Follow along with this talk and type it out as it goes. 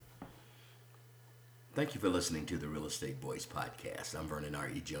Thank you for listening to the Real Estate Voice podcast. I'm Vernon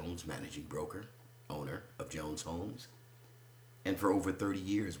R.E. Jones, managing broker, owner of Jones Homes. And for over 30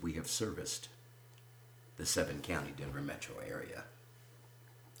 years, we have serviced the 7-county Denver metro area.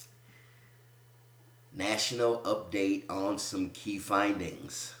 National update on some key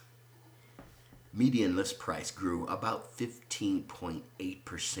findings. Median list price grew about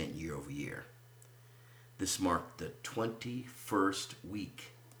 15.8% year over year. This marked the 21st week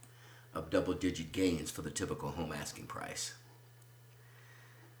of double-digit gains for the typical home asking price.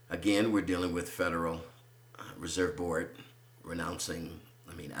 Again, we're dealing with Federal Reserve Board announcing,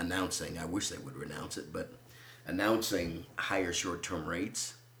 I wish they would renounce it, but announcing higher short-term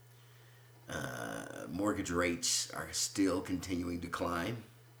rates. Mortgage rates are still continuing to climb.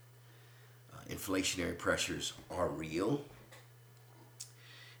 Inflationary pressures are real.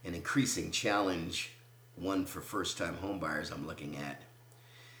 An increasing challenge, one for first-time homebuyers I'm looking at,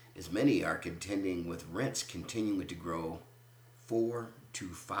 is many are contending with rents continuing to grow 4 to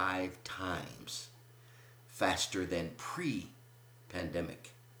 5 times faster than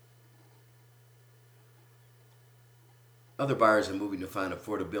pre-pandemic. Other buyers are moving to find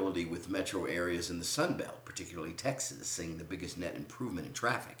affordability with metro areas in the Sun Belt, particularly Texas, seeing the biggest net improvement in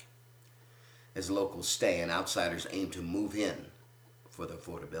traffic as locals stay and outsiders aim to move in for the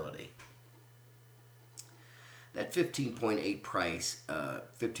affordability. That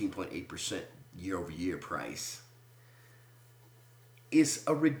 15.8% year-over-year price is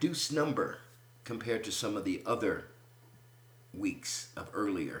a reduced number compared to some of the other weeks of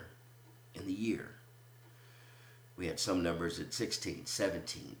earlier in the year. We had some numbers at 16,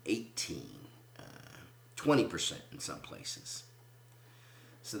 17, 18, 20% in some places.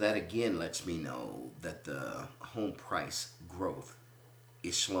 So that again lets me know that the home price growth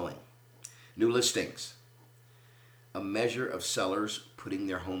is slowing. New listings. A measure of sellers putting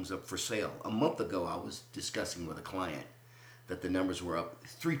their homes up for sale. A month ago, I was discussing with a client that the numbers were up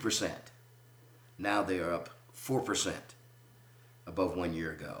 3%. Now they are up 4% above 1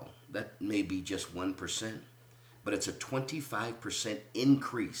 year ago. That may be just 1%, but it's a 25%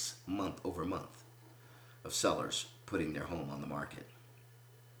 increase month over month of sellers putting their home on the market.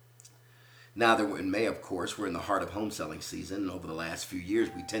 Now that we're in May, of course, we're in the heart of home selling season, and over the last few years,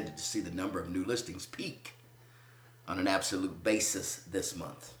 we tended to see the number of new listings peak on an absolute basis this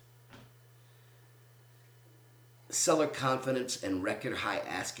month. Seller confidence and record high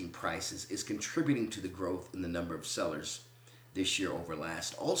asking prices is contributing to the growth in the number of sellers this year over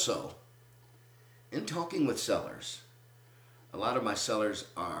last. Also, in talking with sellers, a lot of my sellers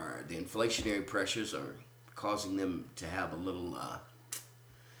the inflationary pressures are causing them to have a little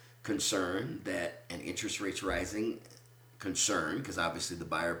concern that an interest rates rising concern, because obviously the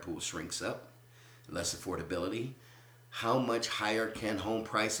buyer pool shrinks up, less affordability. How much higher can home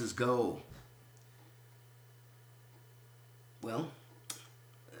prices go? Well,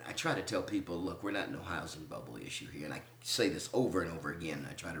 I try to tell people, look, we're not in no housing bubble issue here. And I say this over and over again.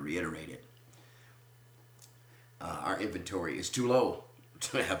 I try to reiterate it. Our inventory is too low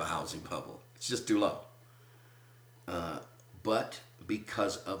to have a housing bubble. It's just too low. But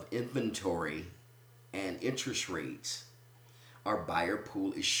because of inventory and interest rates, our buyer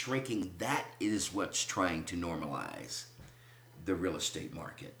pool is shrinking. That is what's trying to normalize the real estate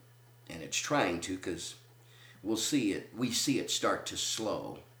market. And it's trying to, because we see it start to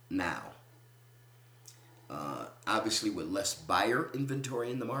slow now. Obviously, with less buyer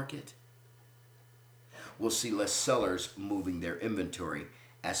inventory in the market, we'll see less sellers moving their inventory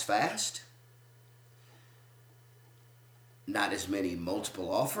as fast, not as many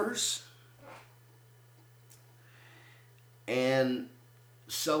multiple offers, and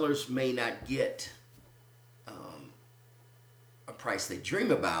sellers may not get a price they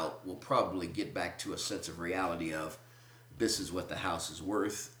dream about. Will probably get back to a sense of reality of this is what the house is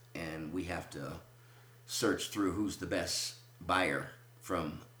worth, and we have to search through who's the best buyer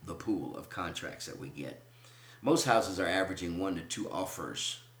from the pool of contracts that we get. Most houses are averaging 1 to 2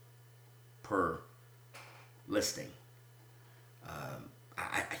 offers per listing.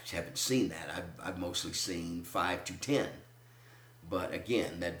 I haven't seen that. I've mostly seen 5 to 10. But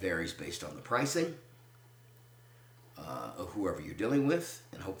again, that varies based on the pricing of whoever you're dealing with.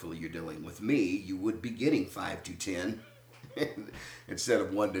 And hopefully you're dealing with me. You would be getting 5 to 10 instead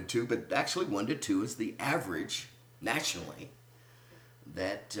of 1 to 2. But actually 1 to 2 is the average nationally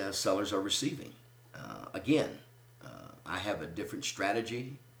that sellers are receiving. Again, I have a different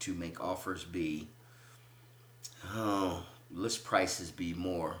strategy to make offers list prices be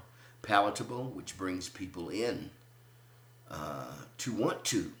more palatable, which brings people in to want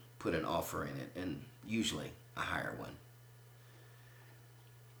to put an offer in it, and usually a higher one.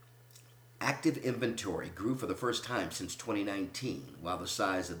 active inventory grew for the first time since 2019, while the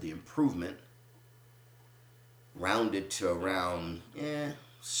size of the improvement rounded to around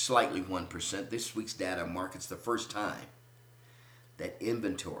slightly 1%. This week's data marks the first time that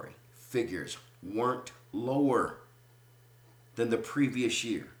inventory figures weren't lower than the previous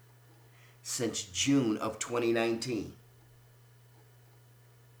year since June of 2019.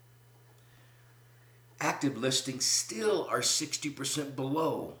 Active listings still are 60%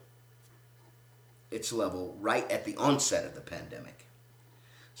 below its level right at the onset of the pandemic.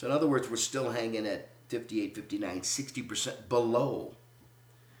 So in other words, we're still hanging at 58, 59, 60% below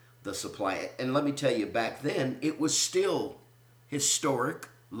the supply. And let me tell you, back then, it was still historic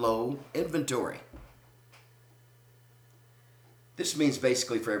low inventory. This means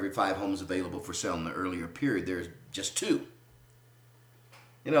basically for every 5 homes available for sale in the earlier period, there's just 2.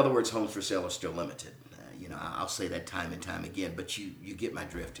 In other words, homes for sale are still limited. I'll say that time and time again, but you get my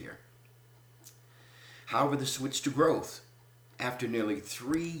drift here. However, the switch to growth after nearly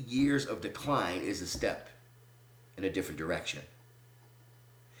 3 years of decline is a step in a different direction.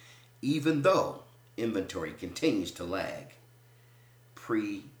 Even though inventory continues to lag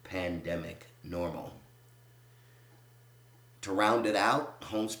pre-pandemic normal. To round it out,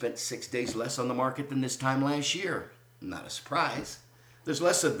 homes spent 6 days less on the market than this time last year. Not a surprise. There's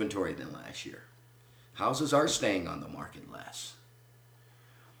less inventory than last year. Houses are staying on the market less.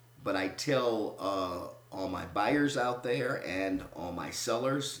 But I tell all my buyers out there and all my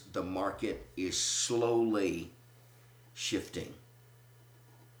sellers, the market is slowly shifting.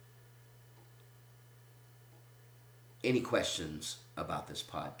 Any questions about this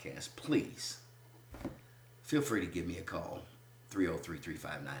podcast, please feel free to give me a call,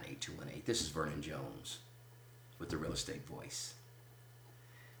 303-359-8218. This is Vernon Jones with the Real Estate Voice.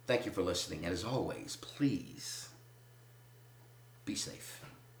 Thank you for listening, and as always, please be safe.